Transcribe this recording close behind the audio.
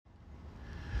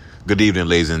Good evening,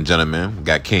 ladies and gentlemen. We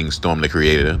got King Storm, the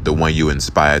creator, the one you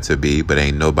inspired to be, but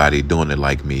ain't nobody doing it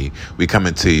like me. We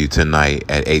coming to you tonight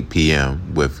at 8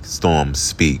 p.m. with Storm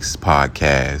Speaks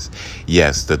podcast.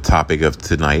 Yes, the topic of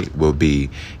tonight will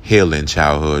be healing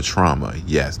childhood trauma.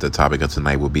 Yes, the topic of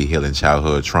tonight will be healing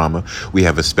childhood trauma. We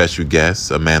have a special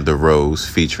guest, Amanda Rose,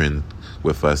 featuring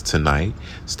with us tonight.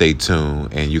 Stay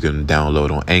tuned, and you can download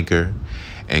on Anchor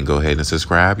and go ahead and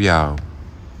subscribe, y'all.